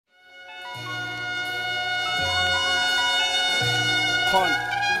pun.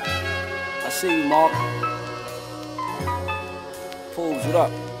 I see you, Mark. Pools, what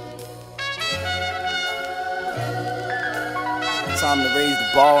up? Time to raise the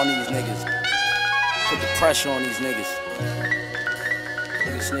bar on these niggas. Put the pressure on these niggas. Look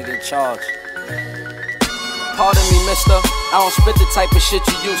at this nigga in charge. Pardon me, mister, I don't spit the type of shit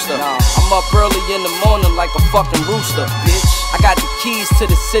you used to. Nah. I'm up early in the morning like a fucking rooster, bitch. I got the keys to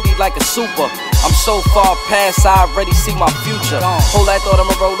the city like a super. I'm so far past, I already see my future. Whole I thought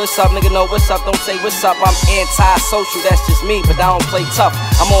I'ma roll this up, nigga know what's up, don't say what's up. I'm anti-social, that's just me, but I don't play tough.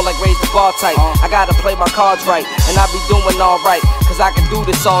 I'm on like raise the bar type. I gotta play my cards right, and I be doing alright, cause I can do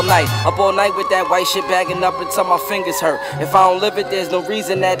this all night. Up all night with that white shit bagging up until my fingers hurt. If I don't live it, there's no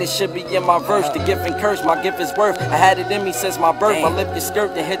reason that it should be in my verse. The gift and curse, my gift is worth. I had it in me since my birth. I lift your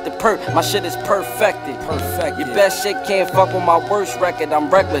skirt and hit the perk. My shit is perfected. Your best shit can't fuck with my worst record. I'm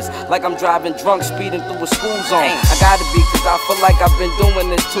reckless, like I'm driving drunk, speeding through a school zone. I gotta be, cause I feel like I've been doing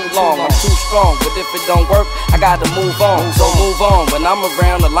this too long. I'm too strong, but if it don't work, I gotta move on. So move on. When I'm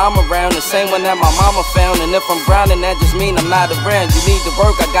around, the llama around, the same one that my mama found. And if I'm browning, that just mean I'm not around. You need to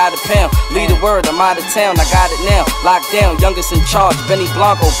work, I got a pound. Lead the word, I'm out of town, I got it now. Locked down, youngest in charge, Benny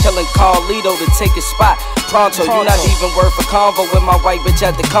Blanco, killing Carlito to take his spot. Pronto, you not even worth a convo with my white bitch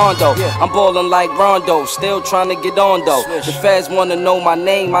at the condo. I'm ballin' like Rondo, still trying to get on though. The feds wanna know my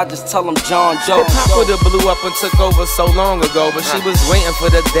name, I just tell them John Joe. Hip-hop would've blew up and took over so long ago, but she was waiting for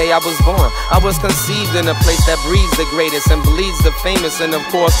the day I was born. I was conceived in a place that breeds the greatest and bleeds the famous, and of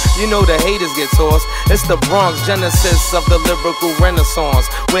course, you know the haters get tossed. It's the Bronx, genesis of the lyrical renaissance,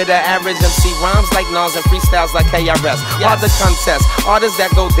 where the average MC rhymes like Nas and freestyles like KRS. All the contests, artists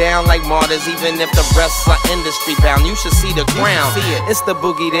that go down like martyrs, even if the rest are industry bound. You should see the ground. It's the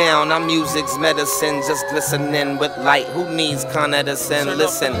boogie down. Our music's medicine, just glistening with light. Who needs Con Edison?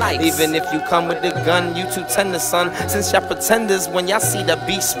 Listen, even if you come with the gun, you too tender, son. Since y'all pretenders, when y'all see the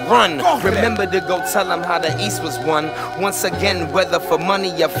beast run, remember to go tell them how the East was won. Once again, whether for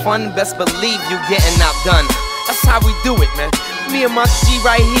money or fun, best believe you getting outdone. That's how we do it, man. Me and my G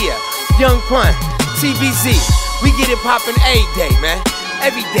right here, Young Pun, TBZ. We get it poppin' every day, man.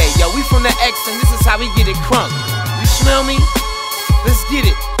 Every day, yo. We from the X and this is how we get it crunk. You smell me? Let's get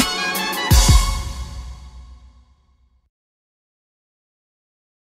it.